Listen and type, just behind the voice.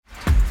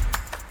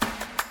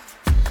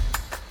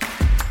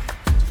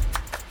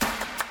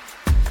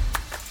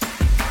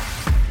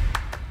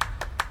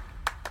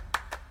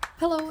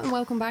Hello and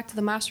welcome back to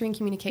the Mastering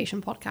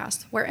Communication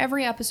podcast, where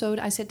every episode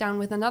I sit down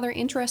with another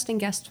interesting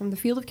guest from the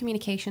field of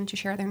communication to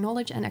share their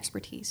knowledge and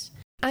expertise.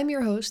 I'm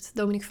your host,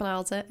 Dominique van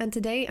Aalten, and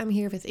today I'm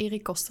here with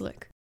Erik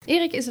Kostelijk.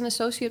 Erik is an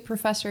associate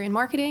professor in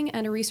marketing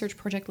and a research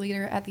project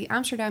leader at the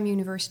Amsterdam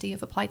University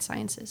of Applied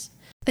Sciences.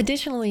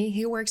 Additionally,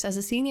 he works as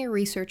a senior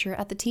researcher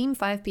at the Team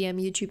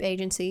 5PM YouTube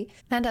agency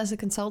and as a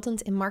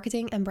consultant in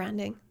marketing and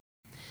branding.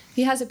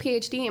 He has a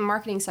PhD in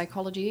marketing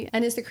psychology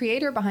and is the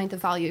creator behind the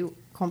Value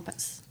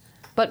Compass.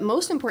 But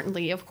most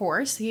importantly, of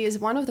course, he is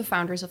one of the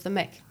founders of the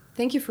MIC.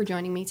 Thank you for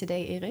joining me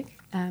today, Erik.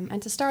 And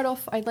to start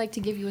off, I'd like to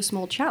give you a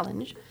small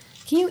challenge.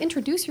 Can you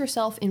introduce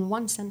yourself in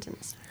one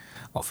sentence?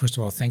 Well, first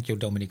of all, thank you,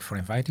 Dominique, for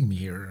inviting me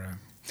here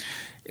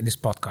in this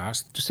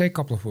podcast to say a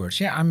couple of words.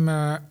 Yeah, I'm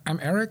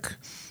Erik.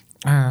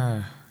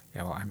 I'm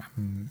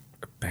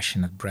a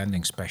passionate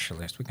branding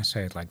specialist. We can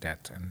say it like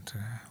that, and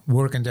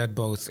work in that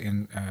both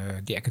in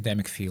the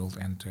academic field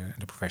and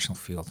the professional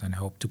field, and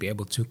hope to be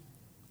able to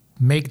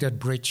make that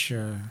bridge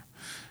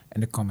in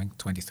the coming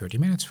 20-30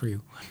 minutes for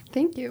you.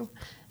 Thank you.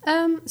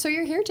 So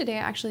you're here today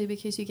actually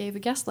because you gave a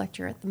guest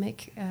lecture at the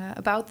MIC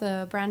about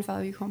the Brand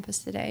Value Compass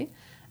today.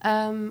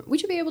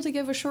 Would you be able to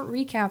give a short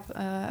recap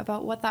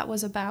about what that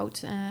was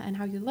about and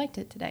how you liked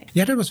it today?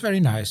 Yeah, that was very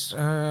nice.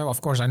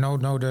 Of course, I know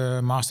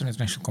the Master in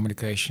International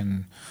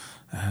Communication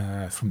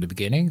from the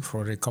beginning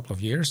for a couple of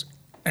years.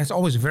 And it's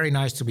always very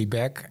nice to be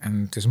back.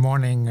 And this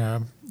morning, I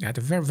had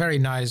a very, very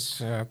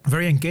nice,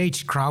 very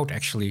engaged crowd,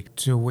 actually,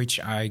 to which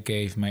I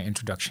gave my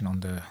introduction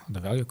on the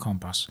Value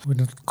Compass with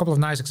a couple of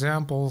nice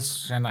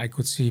examples. And I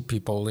could see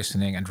people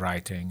listening and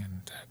writing.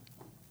 And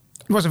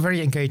it was a very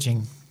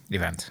engaging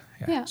event.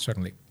 Yeah,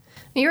 certainly.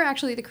 You're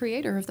actually the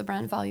creator of the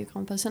Brand Value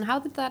Compass. And how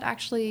did that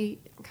actually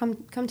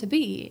come to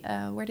be?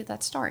 Where did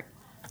that start?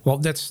 Well,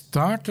 that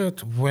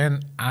started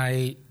when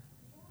I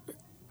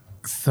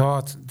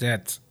thought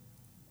that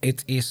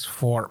it is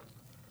for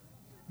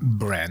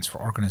brands,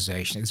 for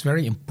organizations. It's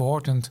very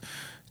important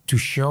to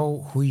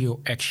show who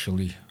you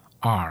actually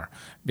are,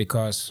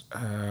 because,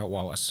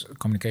 as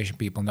communication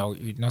people know,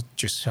 you're not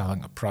just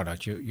selling a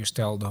product. You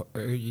sell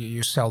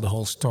the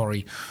whole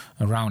story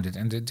around it,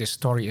 and this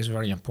story is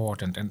very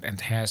important and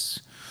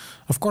has,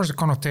 of course, a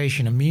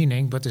connotation, a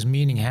meaning, but this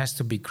meaning has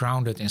to be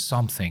grounded in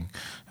something,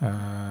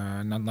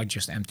 not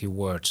just empty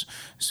words.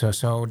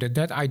 So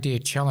that idea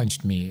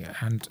challenged me,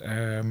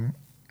 and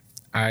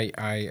I,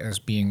 as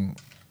being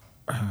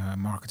a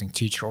marketing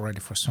teacher already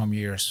for some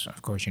years,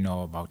 of course, you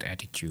know about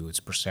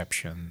attitudes,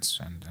 perceptions,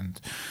 and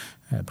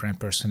brand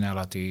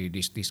personality,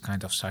 these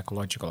kind of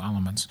psychological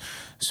elements.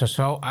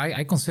 So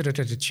I considered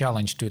it a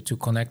challenge to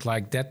connect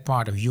like that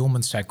part of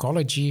human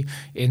psychology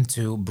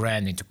into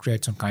branding, to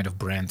create some kind of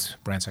brand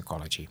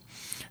psychology.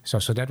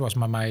 So that was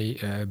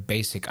my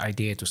basic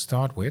idea to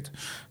start with.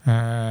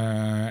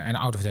 And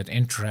out of that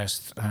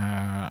interest,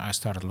 I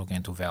started looking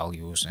into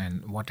values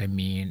and what they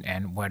mean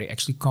and where they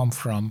actually come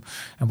from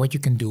and what you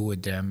can do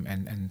with them.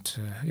 And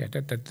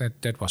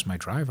that was my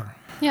driver.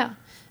 Yeah.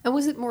 And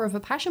was it more of a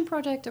passion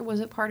project or was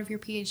it part of your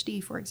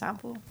PhD, for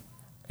example?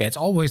 It's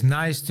always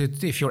nice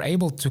if you're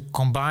able to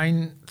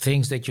combine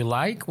things that you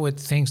like with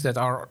things that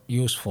are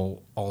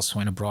useful also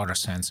in a broader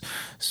sense.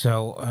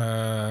 So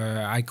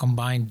I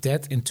combined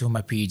that into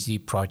my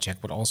PhD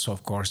project, but also,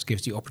 of course,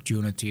 gives the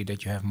opportunity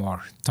that you have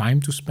more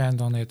time to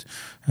spend on it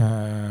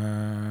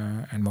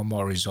and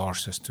more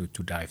resources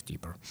to dive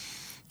deeper.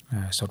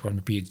 So it was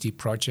my PhD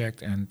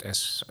project, and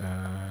as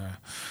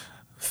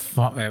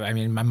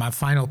my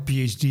final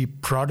PhD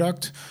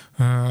product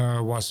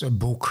was a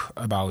book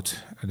about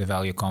the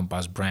Value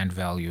Compass, brand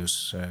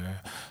values,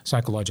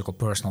 psychological,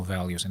 personal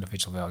values,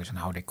 individual values, and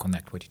how they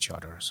connect with each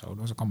other. So it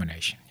was a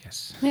combination,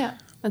 yes. Yeah,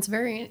 that's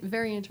very,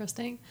 very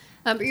interesting.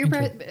 But your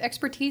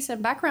expertise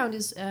and background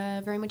is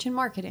very much in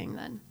marketing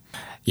then.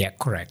 Yeah,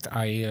 correct.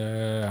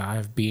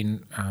 I've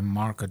been a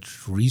market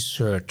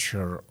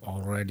researcher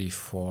already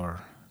for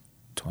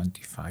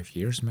 25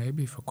 years,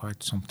 maybe, for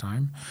quite some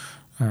time.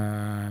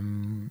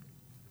 And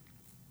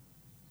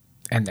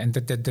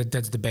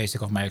that's the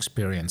basic of my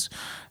experience.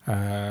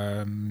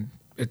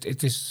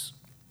 It is,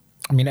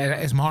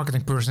 as a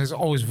marketing person, it's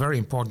always very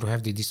important to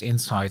have these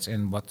insights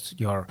in what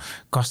your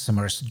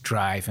customers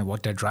drive and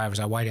what their drivers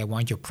are, why they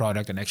want your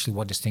product, and actually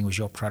what distinguishes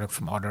your product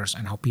from others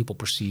and how people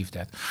perceive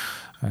that.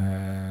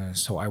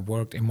 So I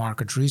worked in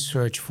market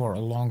research for a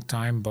long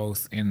time,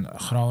 both in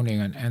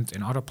Groningen and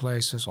in other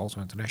places,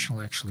 also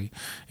international actually,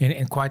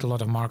 in quite a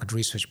lot of market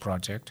research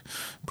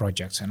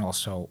projects, and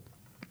also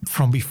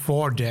from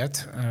before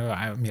that,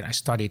 I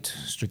studied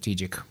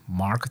strategic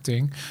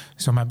marketing.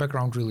 So my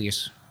background really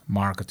is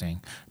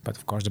marketing, but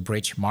of course the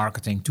bridge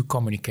marketing to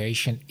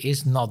communication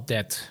is not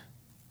that.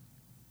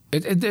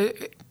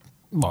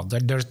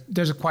 There's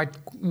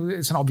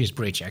it's an obvious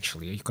bridge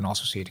actually. You can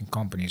also see it in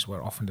companies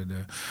where often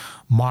the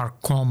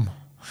Marcom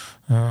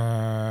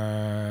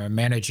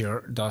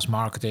manager does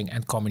marketing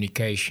and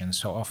communication.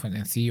 So often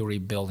in theory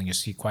building, you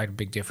see quite a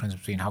big difference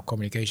between how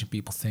communication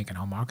people think and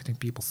how marketing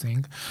people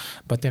think,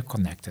 but they're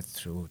connected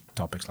through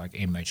topics like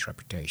image,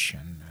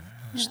 reputation,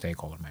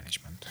 stakeholder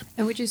management.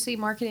 And would you see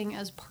marketing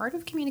as part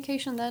of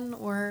communication then,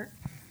 or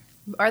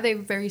are they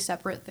very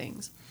separate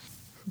things?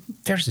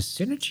 There's a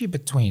synergy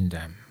between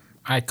them.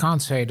 I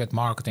can't say that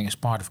marketing is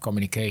part of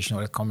communication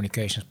or that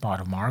communication is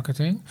part of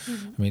marketing.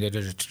 I mean,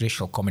 the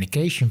traditional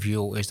communication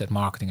view is that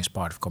marketing is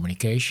part of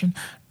communication.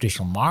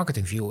 Traditional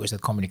marketing view is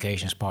that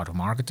communication is part of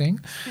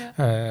marketing.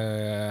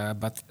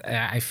 But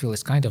I feel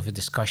it's kind of a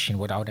discussion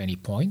without any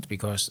point,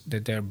 because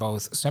they're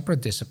both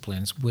separate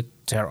disciplines with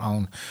their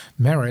own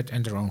merit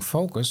and their own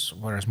focus,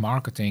 whereas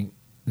marketing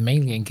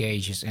mainly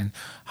engages in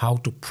how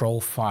to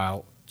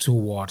profile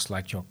towards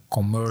like your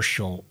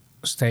commercial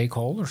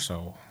stakeholder,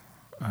 so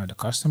the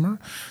customer.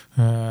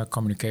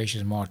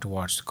 Communication is more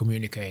towards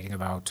communicating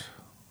about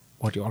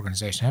what the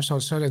organization has. So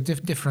there are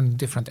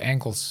different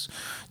angles,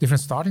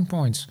 different starting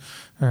points,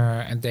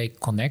 and they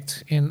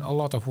connect in a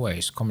lot of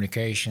ways.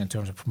 Communication in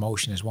terms of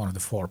promotion is one of the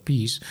 4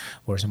 Ps,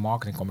 whereas in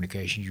marketing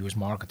communication, you use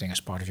marketing as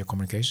part of your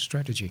communication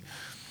strategy.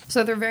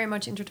 So they're very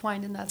much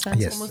intertwined in that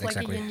sense, Yes, almost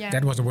exactly. like a yin-yang.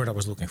 That was the word I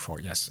was looking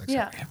for. Yes,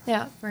 exactly.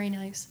 Yeah, very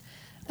nice.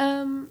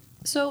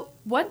 So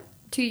what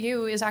to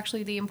you is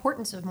actually the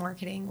importance of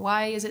marketing?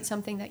 Why is it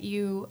something that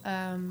you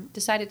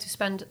decided to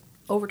spend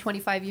over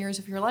 25 years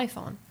of your life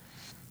on?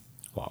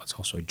 Well, it's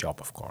also a job,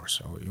 of course.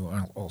 So you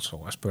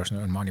also, as person,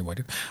 earn money with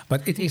it.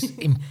 But it is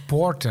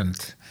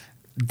important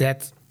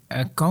that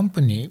a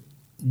company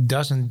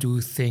doesn't do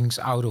things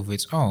out of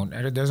its own.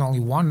 And there's only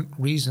one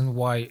reason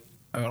why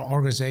an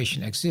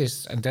organization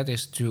exists, and that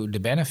is to the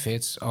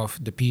benefits of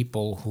the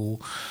people who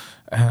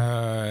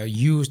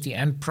use the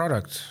end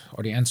product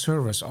or the end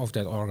service of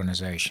that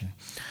organization.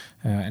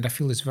 And I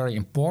feel it's very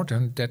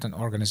important that an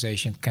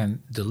organization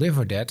can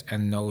deliver that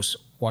and knows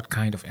what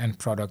kind of end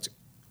product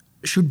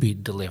should be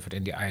delivered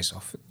in the eyes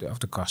of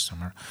the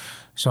customer.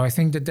 So I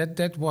think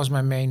that was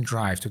my main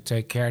drive, to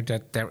take care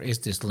that there is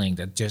this link,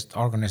 that just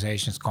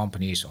organizations,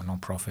 companies, or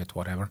non-profit,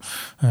 whatever,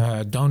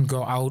 don't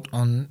go out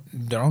on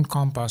their own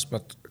compass,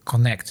 but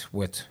connect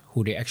with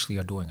who they actually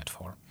are doing it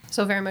for.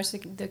 So very much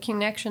the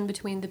connection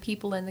between the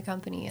people and the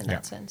company in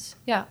that sense.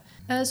 Yeah.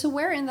 So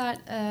where in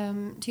that,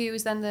 to you,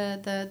 is then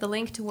the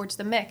link towards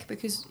the MEC?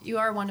 Because you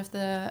are one of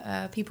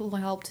the people who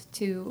helped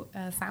to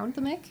found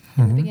the MEC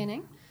in the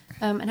beginning.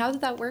 And how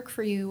did that work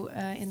for you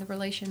in the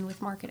relation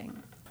with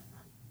marketing?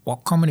 Well,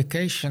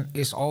 communication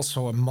is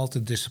also a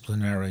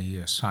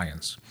multidisciplinary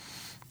science,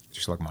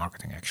 just like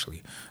marketing,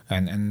 actually.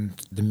 And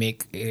the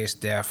MIC is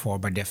therefore,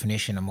 by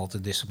definition, a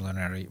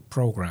multidisciplinary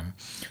program.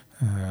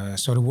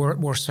 So there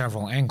were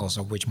several angles,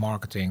 of which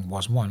marketing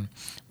was one,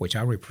 which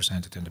I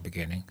represented in the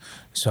beginning.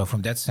 So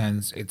from that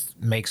sense, it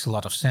makes a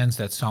lot of sense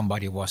that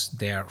somebody was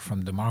there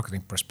from the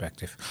marketing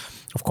perspective.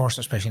 Of course,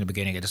 especially in the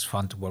beginning, it is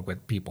fun to work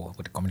with people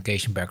with a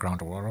communication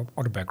background or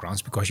other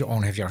backgrounds, because you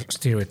only have your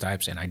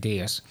stereotypes and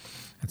ideas,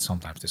 and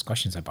sometimes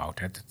discussions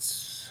about it.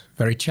 It's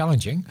very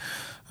challenging.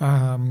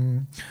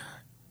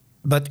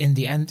 But in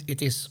the end,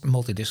 it is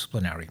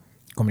multidisciplinary.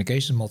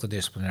 Communication is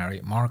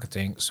multidisciplinary,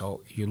 marketing,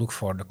 so you look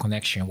for the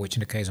connection, which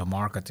in the case of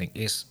marketing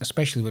is,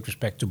 especially with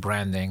respect to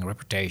branding,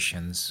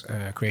 reputations,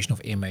 creation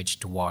of image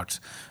towards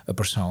a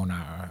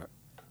persona,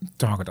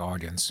 target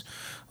audience,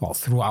 well,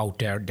 throughout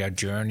their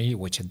journey,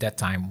 which at that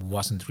time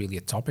wasn't really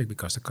a topic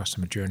because the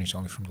customer journey is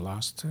only from the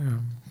last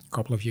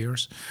couple of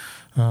years.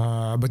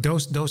 But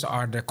those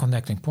are the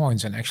connecting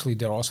points, and actually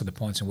they're also the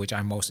points in which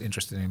I'm most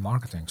interested in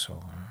marketing.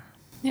 So.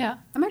 Yeah,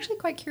 I'm actually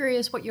quite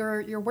curious what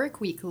your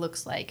work week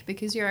looks like,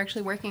 because you're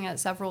actually working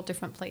at several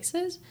different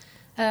places.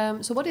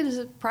 So what is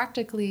it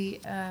practically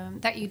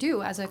that you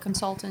do as a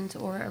consultant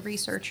or a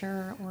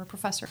researcher or a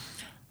professor?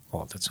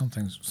 Well, that's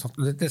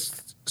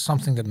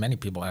something that many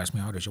people ask me,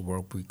 how does your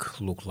work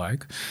week look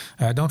like?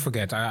 Don't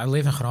forget, I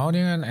live in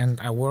Groningen and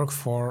I work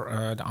for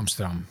the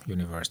Amsterdam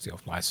University of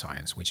Applied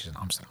Science, which is in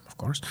Amsterdam, of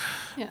course.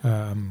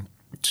 Yeah.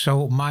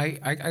 So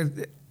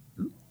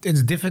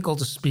it's difficult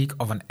to speak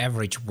of an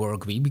average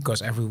work week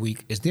because every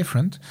week is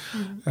different.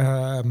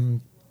 Mm-hmm.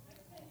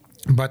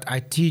 But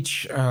I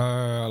teach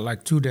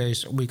like 2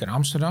 days a week in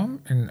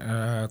Amsterdam in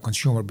a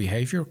consumer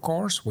behavior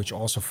course, which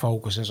also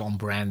focuses on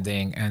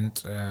branding and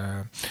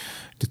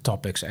the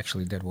topics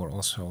actually that were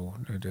also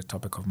the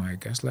topic of my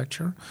guest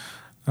lecture.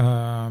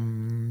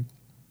 And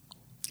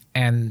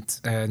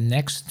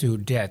next to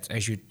that,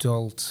 as you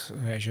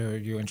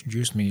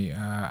introduced me,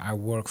 I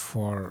work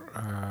for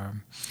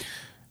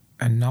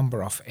a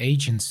number of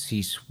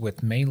agencies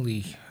with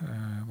mainly,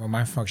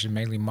 my function is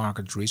mainly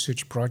market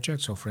research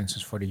projects. So, for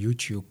instance, for the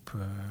YouTube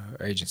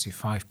agency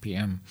 5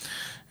 p.m.,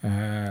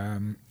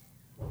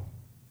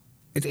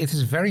 it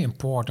is very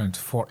important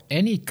for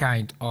any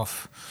kind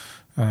of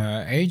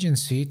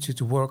agency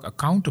to work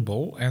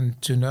accountable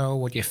and to know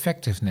what the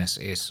effectiveness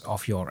is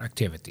of your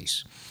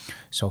activities.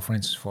 So, for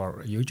instance, for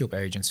a YouTube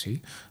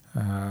agency,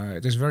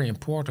 it is very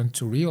important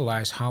to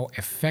realize how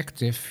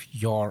effective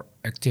your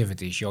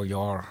activities,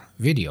 your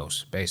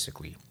videos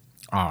basically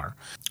are.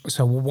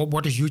 So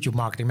what is YouTube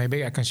marketing?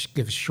 Maybe I can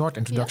give a short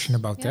introduction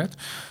about that.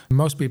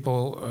 Most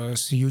people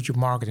see YouTube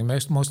marketing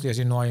mostly as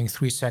annoying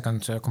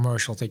 3-second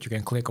commercial that you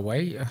can click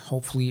away,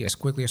 hopefully as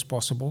quickly as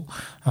possible.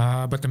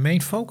 But the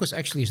main focus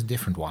actually is a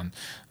different one.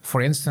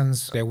 For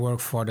instance, they work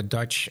for the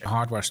Dutch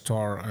hardware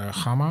store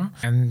Gamma,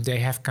 and they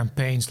have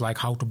campaigns like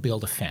how to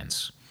build a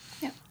fence.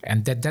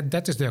 And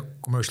that is their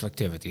commercial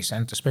activities,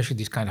 and especially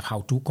these kind of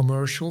how-to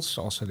commercials.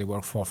 Also, they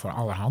work for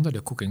Allerhande, the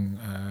cooking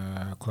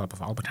club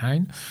of Albert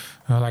Heijn,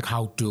 like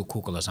how to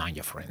cook a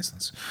lasagna, for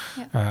instance.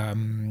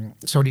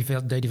 So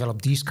they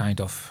develop these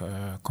kind of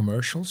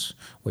commercials,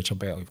 which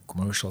are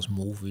commercials,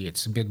 movie.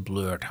 It's a bit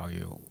blurred how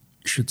you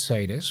should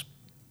say this.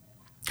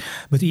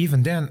 But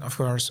even then, of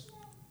course,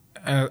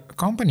 a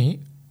company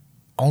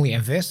only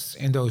invests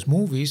in those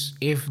movies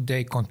if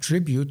they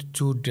contribute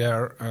to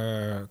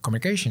their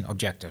communication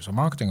objectives or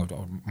marketing or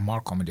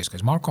Marcom in this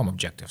case, Marcom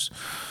objectives.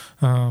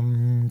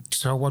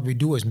 So what we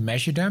do is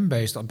measure them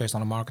based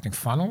on a marketing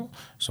funnel.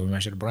 So we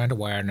measure the brand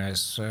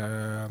awareness.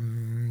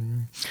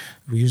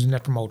 We use the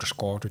Net Promoter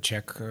Score to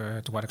check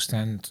to what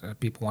extent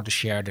people want to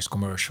share this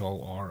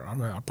commercial or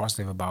are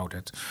positive about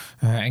it.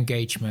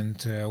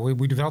 Engagement.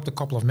 We developed a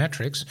couple of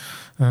metrics.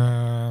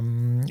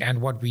 And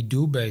what we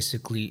do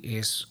basically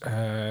is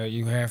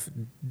you have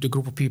the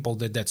group of people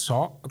that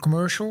saw a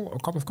commercial, a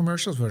couple of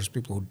commercials, versus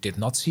people who did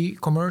not see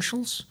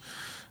commercials.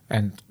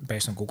 And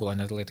based on Google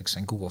Analytics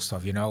and Google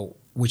stuff, you know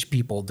which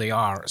people they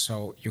are,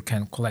 so you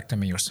can collect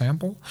them in your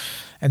sample.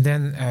 And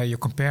then you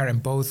compare in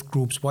both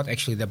groups what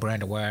actually the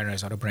brand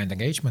awareness or the brand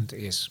engagement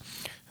is.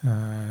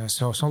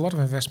 So a lot of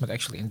investment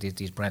actually in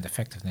these brand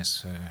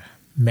effectiveness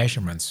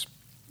measurements.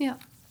 Yeah.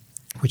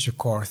 Which is a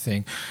core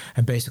thing.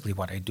 And basically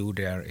what I do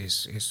there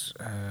is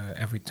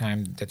every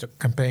time that the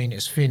campaign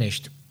is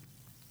finished,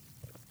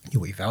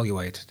 you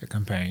evaluate the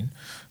campaign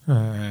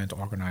and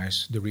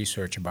organize the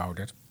research about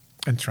it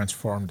and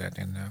transform that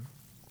in a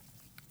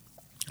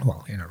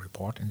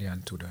report in the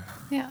end to the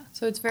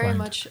so it's very client.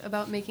 much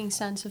about making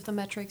sense of the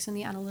metrics and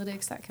the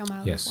analytics that come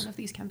out of one of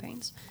these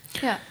campaigns.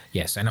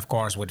 Yes, and of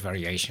course with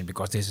variation,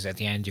 because this is at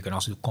the end you can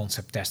also do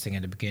concept testing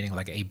in the beginning,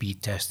 like A/B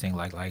testing,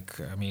 like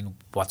I mean,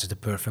 what is the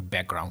perfect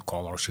background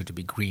color? Should it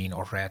be green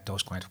or red?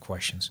 Those kind of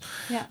questions,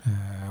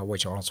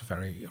 which are also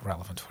very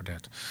relevant for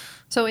that.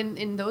 So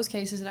in those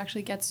cases, it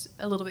actually gets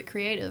a little bit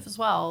creative as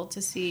well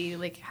to see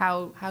like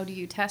how do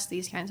you test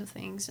these kinds of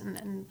things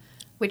and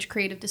which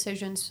creative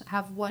decisions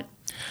have what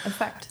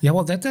effect. Yeah,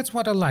 well, that's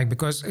what I like,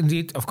 because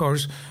indeed, of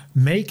course,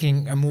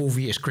 making a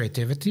movie is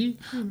creativity,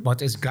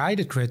 but it's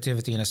guided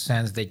creativity in a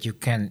sense that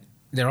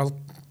there are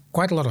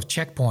quite a lot of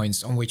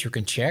checkpoints on which you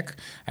can check.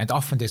 And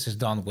often this is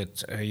done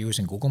with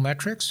using Google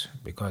metrics,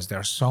 because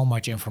there's so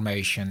much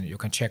information, you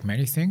can check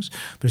many things.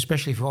 But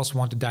especially if you also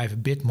want to dive a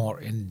bit more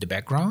in the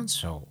background,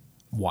 so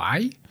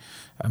why?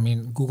 I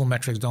mean, Google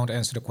metrics don't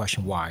answer the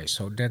question why.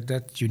 So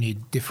that you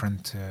need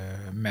different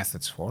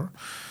methods for.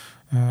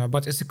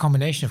 But it's a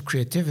combination of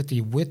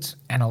creativity with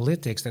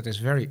analytics that is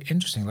very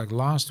interesting. Like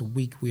last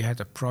week, we had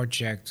a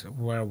project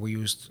where we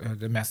used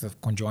the method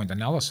of conjoint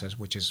analysis,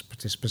 which is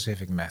a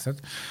specific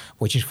method,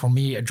 which is for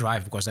me a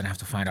drive, because then I have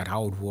to find out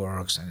how it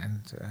works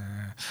and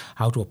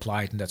how to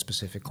apply it in that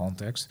specific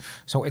context.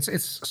 So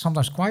it's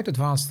sometimes quite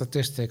advanced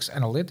statistics,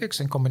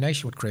 analytics in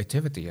combination with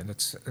creativity, and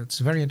it's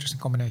a very interesting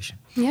combination.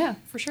 Yeah,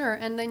 for sure.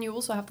 And then you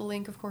also have the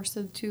link, of course,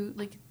 to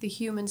like the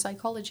human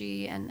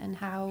psychology and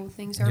how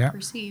things are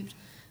perceived.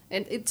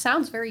 It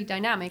sounds very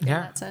dynamic in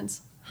that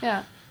sense.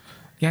 Yeah,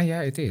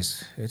 it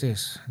is. It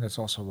is. That's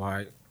also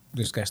why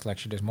this guest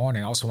lecture this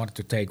morning, I also wanted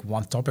to take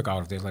one topic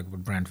out of this, like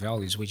with brand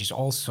values, which is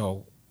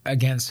also,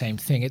 again, same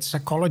thing. It's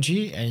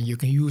psychology, and you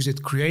can use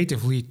it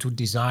creatively to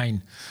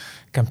design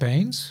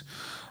campaigns.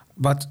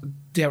 But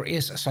there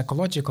is a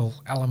psychological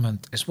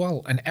element as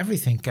well, and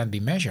everything can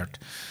be measured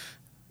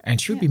and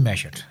should be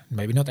measured.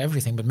 Maybe not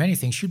everything, but many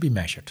things should be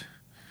measured.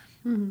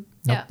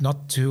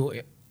 Not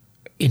to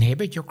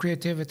inhibit your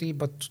creativity,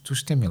 but to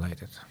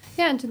stimulate it.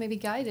 Yeah, and to maybe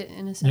guide it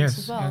in a sense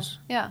as well.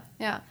 Yes.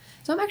 Yeah.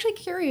 So I'm actually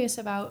curious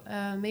about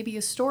maybe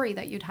a story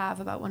that you'd have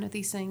about one of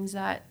these things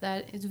that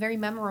is very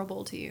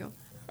memorable to you.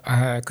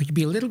 Could you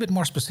be a little bit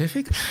more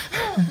specific?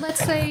 Well,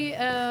 let's say,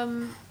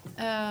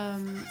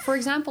 for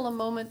example, a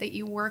moment that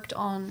you worked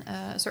on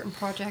a certain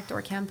project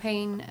or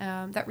campaign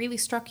that really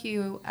struck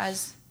you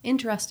as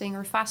interesting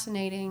or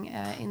fascinating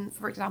in,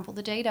 for example,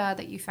 the data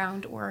that you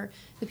found or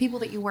the people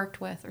that you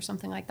worked with or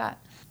something like that.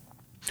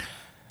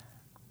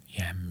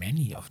 Yeah,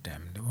 many of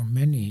them. There were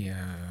many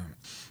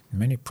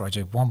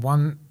projects.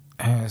 One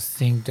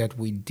thing that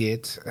we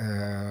did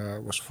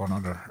was for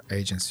another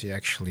agency,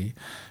 actually,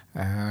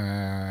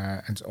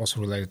 and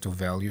also related to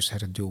values, had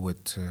to do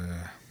with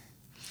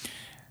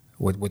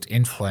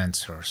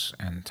influencers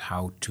and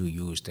how to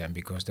use them,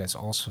 because that's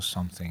also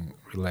something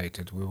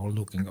related. We were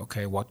looking,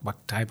 okay,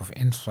 what type of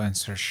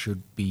influencer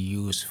should be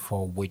used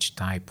for which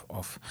type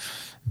of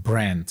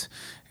brand,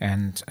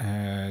 and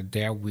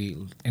there we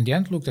in the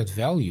end looked at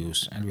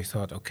values, and we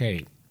thought,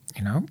 okay,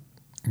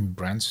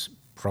 brands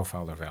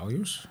profile their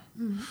values.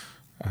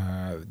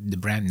 The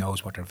brand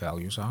knows what their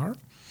values are.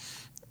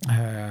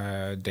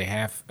 They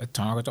have a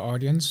target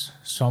audience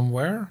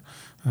somewhere,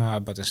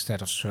 but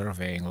instead of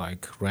surveying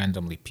like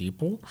randomly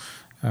people,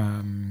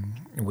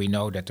 we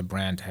know that the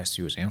brand has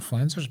to use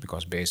influencers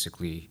because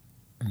basically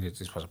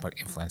this was about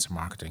influencer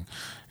marketing.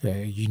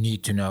 You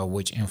need to know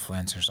which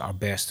influencers are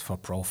best for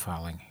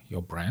profiling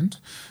your brand.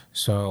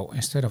 So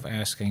instead of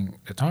asking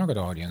the target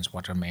audience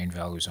what their main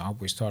values are,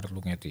 we started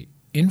looking at the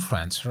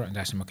influencer and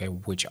asking, okay,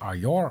 which are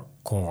your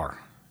core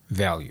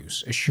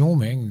values,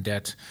 assuming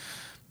that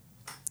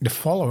the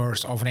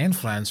followers of an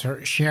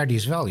influencer share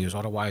these values.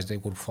 Otherwise, they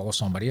would follow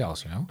somebody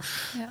else, you know.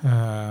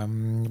 Yeah.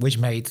 Which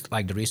made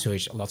like the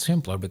research a lot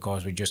simpler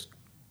because we just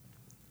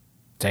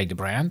take the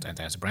brand and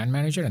as a brand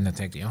manager, and then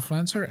take the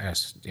influencer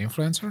as the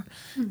influencer,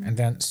 and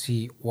then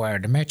see where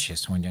the match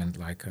is. When then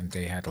like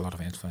they had a lot of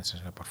influencers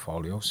in their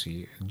portfolio.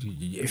 See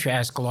if you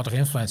ask a lot of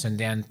influencers, and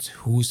then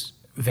whose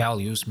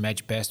values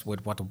match best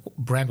with what the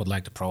brand would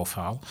like to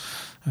profile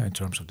in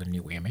terms of the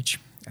new image,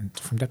 and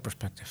from that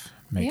perspective,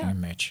 making a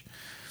match.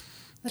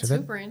 That's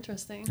super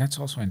interesting. That's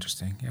also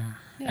interesting, yeah.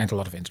 And a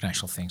lot of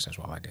international things as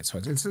well I did.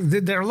 So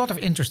there are a lot of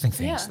interesting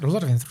things. Yeah. There are a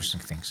lot of interesting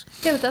things.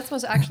 Yeah, but that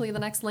was actually the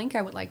next link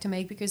I would like to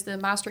make because the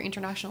Master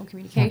International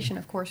Communication,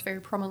 of course, very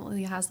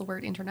prominently has the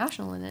word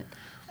international in it.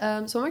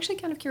 So I'm actually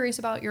kind of curious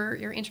about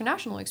your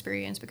international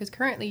experience because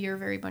currently you're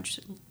very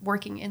much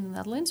working in the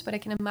Netherlands, but I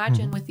can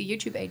imagine with the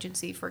YouTube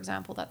agency, for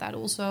example, that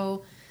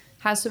also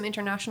has some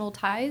international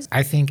ties.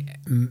 I think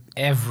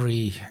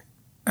every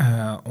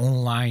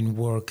online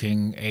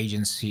working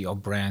agency or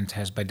brand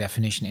has by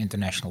definition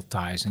international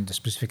ties. And the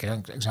specific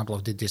example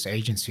of this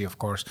agency, of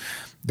course,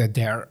 that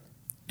their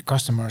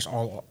customers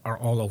are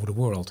all over the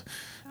world.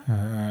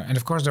 And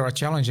of course there are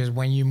challenges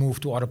when you move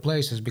to other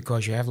places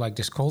because you have like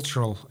this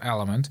cultural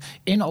element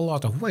in a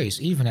lot of ways,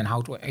 even in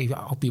how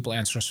people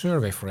answer a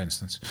survey, for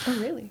instance. Oh,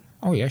 really?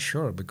 Oh yeah,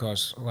 sure.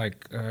 Because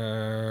like,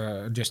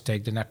 just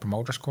take the Net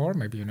Promoter Score.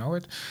 Maybe you know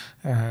it.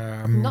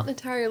 Not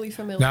entirely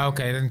familiar. No,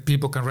 okay. Then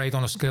people can rate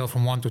on a scale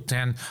from 1 to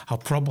 10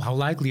 how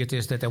likely it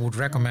is that they would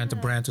recommend a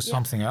brand to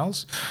something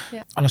else.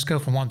 Yeah. On a scale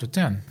from 1 to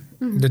 10.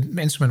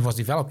 The instrument was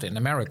developed in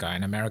America.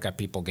 In America,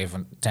 people give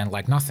a 10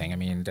 like nothing. I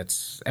mean,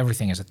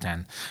 everything is a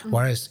 10.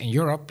 Whereas in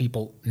Europe,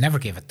 people never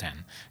give a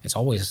 10. It's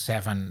always a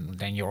 7.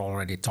 Then you're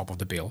already top of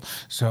the bill.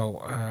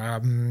 So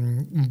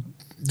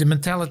the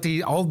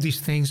mentality, all these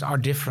things are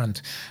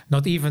different.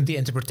 Not even the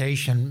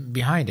interpretation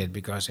behind it,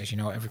 because as you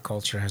know, every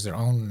culture has their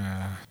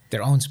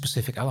own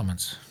specific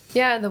elements.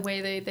 Yeah, the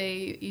way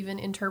they even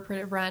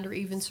interpret a brand or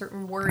even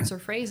certain words or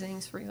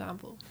phrasings, for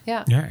example.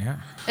 Yeah. Yeah.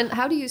 And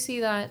how do you see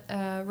that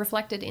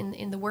reflected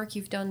in the work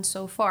you've done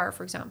so far,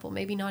 for example?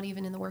 Maybe not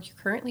even in the work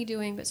you're currently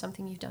doing, but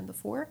something you've done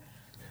before?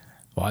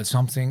 Well,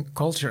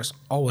 culture is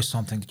always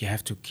something that you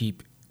have to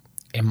keep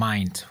in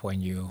mind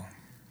when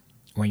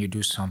you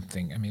do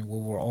something. I mean, we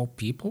were all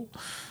people,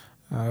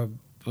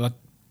 but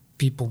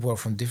people were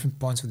from different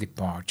points of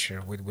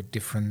departure, with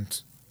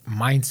different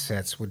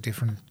mindsets, with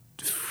different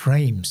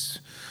frames.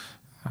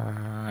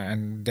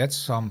 And that's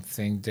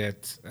something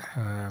that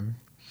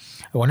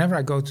whenever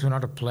I go to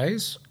another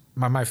place,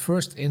 my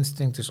first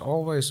instinct is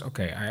always,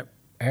 okay,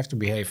 I have to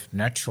behave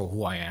natural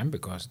who I am,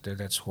 because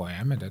that's who I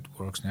am and that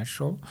works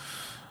natural.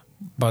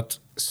 But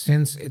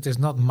since it is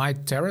not my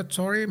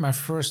territory, my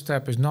first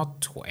step is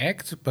not to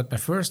act, but my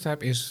first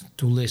step is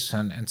to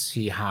listen and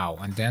see how,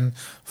 and then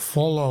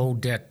follow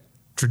that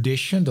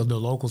tradition, the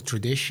local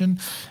tradition,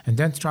 and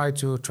then try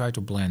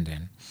to blend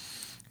in.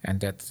 And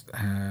that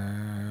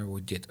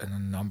we did on a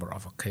number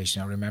of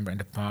occasions. I remember in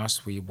the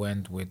past we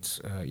went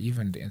with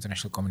even the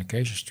international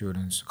communication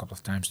students a couple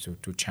of times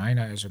to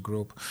China as a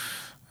group.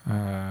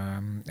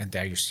 And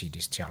there you see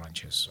these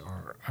challenges.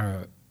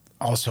 Or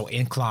also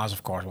in class,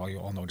 of course, well, you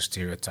all know the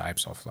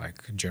stereotypes of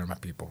like German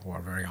people who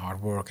are very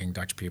hardworking,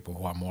 Dutch people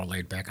who are more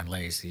laid back and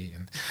lazy.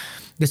 And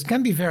this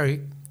can be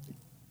very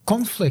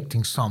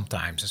conflicting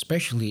sometimes,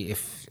 especially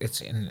if it's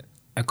in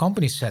a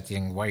company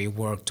setting where you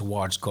work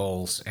towards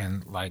goals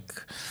and like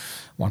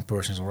one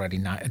person is already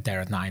there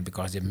at 9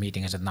 because the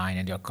meeting is at 9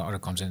 and the other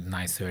comes in at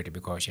 9:30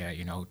 because,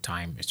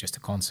 time is just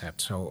a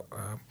concept. So,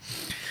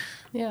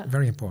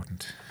 very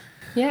important.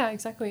 Yeah,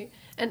 exactly.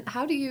 And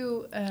how do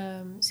you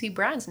see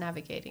brands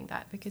navigating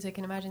that? Because I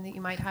can imagine that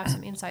you might have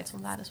some insights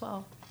on that as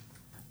well.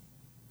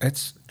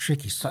 It's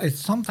tricky. So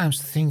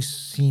sometimes things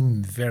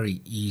seem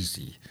very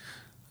easy.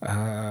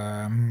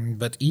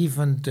 But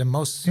even the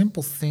most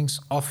simple things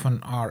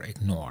often are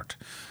ignored.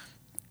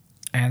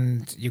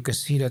 And you can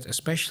see that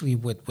especially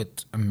with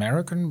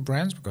American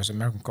brands, because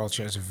American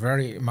culture is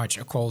very much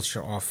a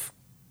culture of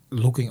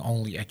looking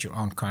only at your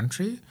own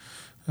country,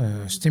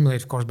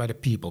 stimulated, of course, by the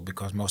people,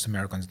 because most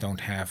Americans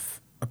don't have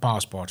a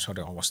passport, so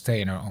they always stay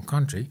in their own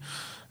country.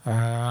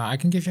 I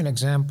can give you an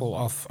example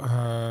of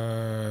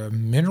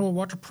mineral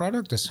water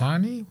product,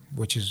 Dasani,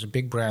 which is a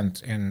big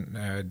brand in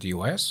the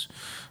US.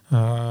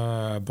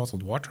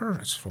 Bottled water,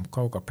 it's from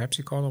Coke or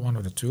Pepsi Cola, one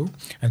of the two.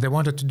 And they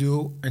wanted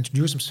to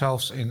introduce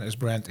themselves as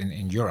brand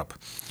in Europe.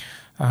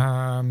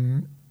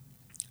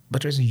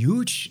 But there's a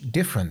huge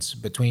difference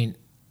between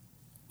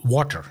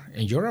water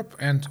in Europe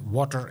and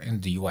water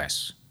in the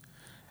US.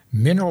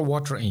 mineral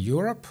water in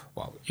Europe,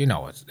 well, you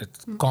know,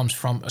 it comes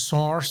from a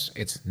source,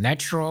 it's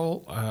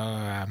natural,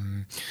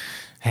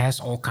 has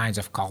all kinds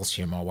of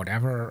calcium or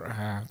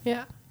whatever.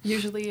 Yeah,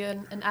 usually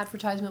an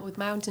advertisement with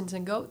mountains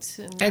and goats.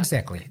 And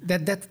exactly,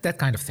 that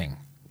kind of thing.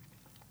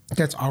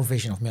 That's our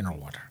vision of mineral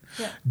water.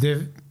 Yeah.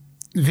 The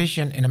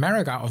vision in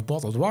America of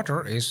bottled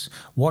water is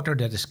water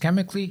that is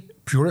chemically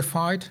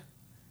purified,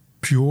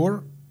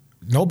 pure,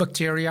 no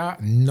bacteria,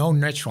 no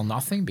natural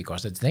nothing,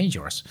 because it's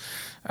dangerous.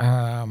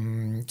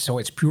 So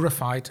it's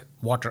purified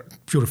water,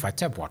 purified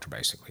tap water,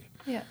 basically.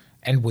 Yeah.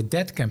 And with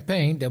that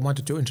campaign, they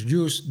wanted to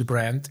introduce the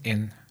brand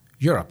in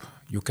Europe,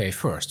 UK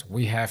first.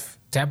 We have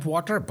tap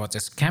water, but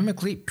it's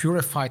chemically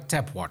purified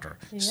tap water.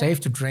 Yeah. Safe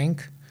to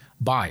drink,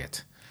 buy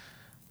it.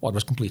 Well, it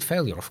was a complete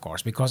failure, of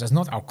course, because it's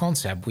not our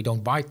concept. We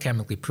don't buy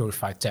chemically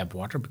purified tap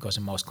water, because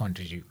in most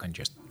countries you can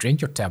just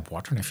drink your tap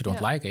water, and if you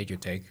don't like it, you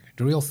take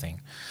the real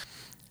thing.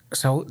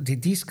 So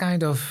these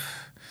kind of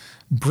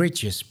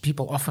bridges,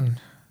 people often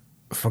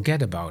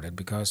forget about it,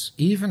 because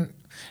even,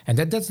 and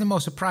that's the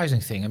most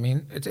surprising thing. I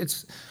mean,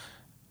 it's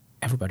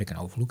everybody can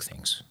overlook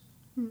things.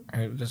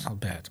 That's not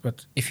bad.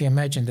 But if you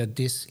imagine that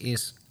this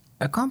is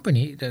a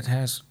company that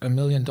has $1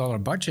 million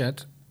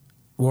budget,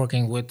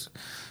 working with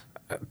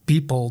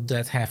people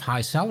that have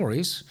high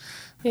salaries.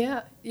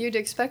 Yeah, you'd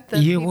expect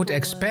that. You would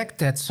expect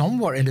that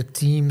somewhere in the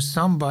team,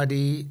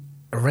 somebody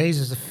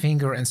raises a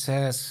finger and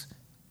says,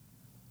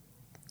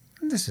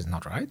 this is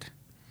not right.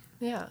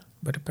 Yeah.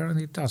 But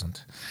apparently it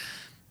doesn't.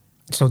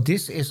 So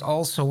this is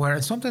also where,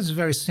 and sometimes it's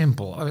very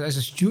simple. As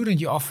a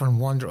student, you often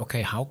wonder,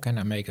 okay, how can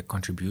I make a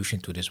contribution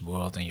to this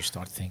world? And you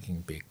start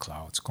thinking big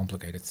clouds,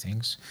 complicated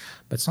things.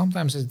 But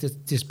sometimes it's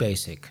this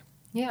basic.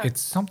 Yeah.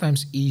 It's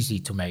sometimes easy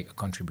to make a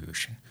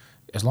contribution,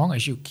 as long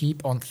as you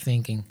keep on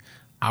thinking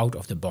out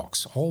of the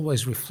box.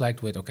 Always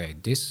reflect with, okay,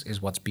 this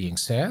is what's being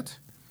said,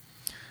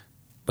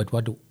 but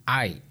what do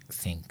I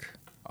think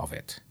of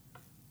it?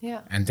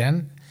 Yeah. And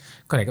then,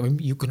 correct, I mean,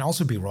 you can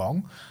also be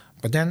wrong,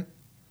 but then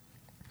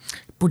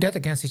put that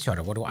against each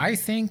other. What do I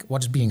think?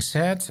 What is being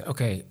said?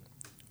 Okay,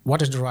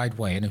 what is the right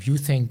way? And if you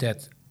think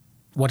that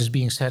what is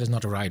being said is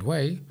not the right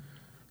way,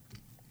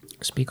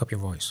 speak up your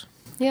voice.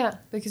 Yeah,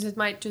 because it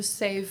might just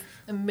save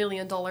 $1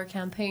 million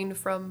campaign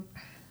from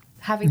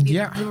having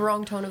the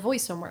wrong tone of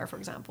voice somewhere, for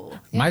example.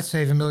 Yeah. Might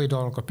save $1 million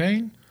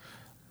campaign,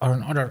 or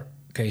in other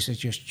cases,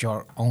 just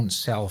your own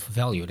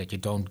self-value, that you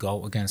don't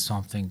go against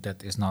something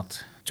that is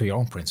not to your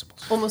own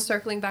principles. Almost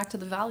circling back to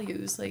the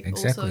values, like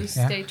exactly. also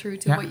stay true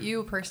to what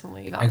you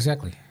personally value.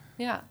 Exactly.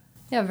 Yeah.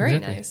 Yeah, very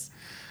nice.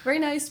 Very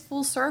nice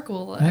full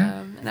circle.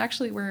 And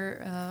actually,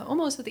 we're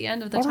almost at the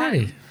end of the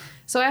time.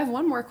 So I have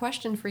one more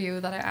question for you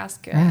that I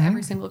ask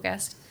every single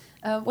guest.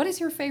 What is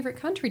your favorite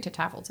country to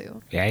travel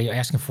to? Yeah, you're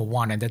asking for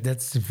one, and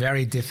that's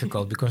very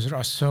difficult because there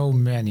are so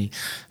many.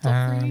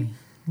 Top 3?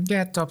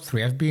 Yeah, top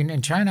 3. I've been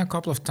in China a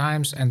couple of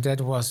times, and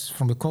that was,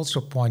 from the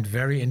cultural point,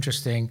 very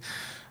interesting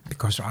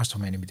because there are so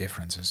many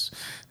differences.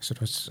 So it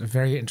was a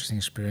very interesting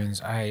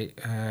experience. I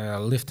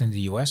lived in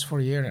the US for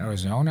a year in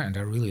Arizona, and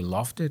I really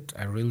loved it.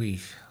 I really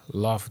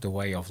loved the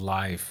way of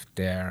life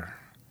there.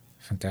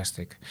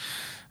 Fantastic.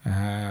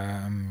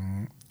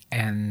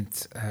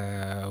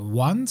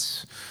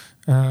 Once,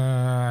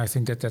 I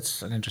think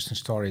that's an interesting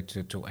story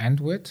to end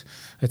with.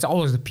 It's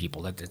always the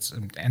people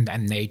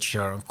and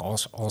nature, of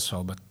course,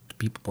 also, but the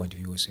people point of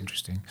view is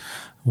interesting.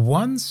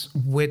 Once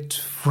with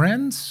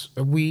friends,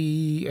 it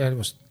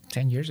was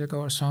 10 years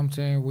ago or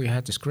something, we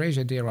had this crazy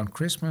idea around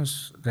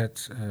Christmas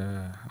that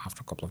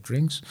after a couple of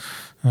drinks,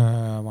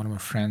 one of my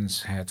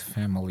friends had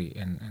family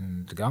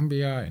in the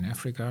Gambia, in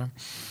Africa.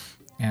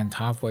 And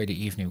halfway the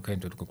evening, we came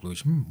to the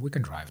conclusion, we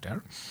can drive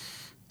there.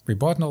 We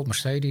bought an old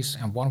Mercedes,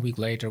 and 1 week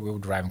later, we were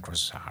driving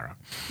across the Sahara.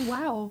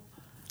 Wow.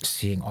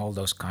 Seeing all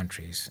those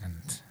countries,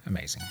 and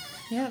amazing.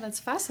 Yeah, that's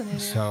fascinating.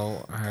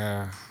 So,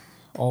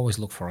 always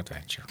look for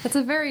adventure. That's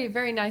a very,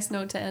 very nice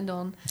note to end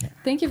on. Yeah.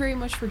 Thank you very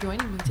much for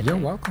joining me today. You're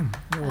welcome.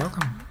 You're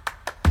welcome.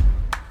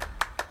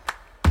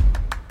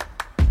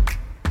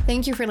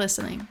 Thank you for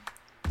listening.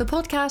 The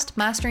podcast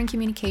Mastering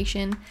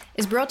Communication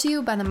is brought to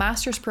you by the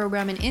Master's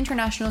Program in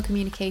International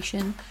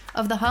Communication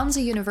of the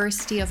Hanze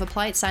University of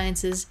Applied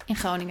Sciences in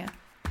Groningen.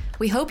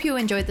 We hope you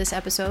enjoyed this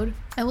episode,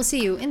 and we'll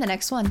see you in the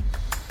next one.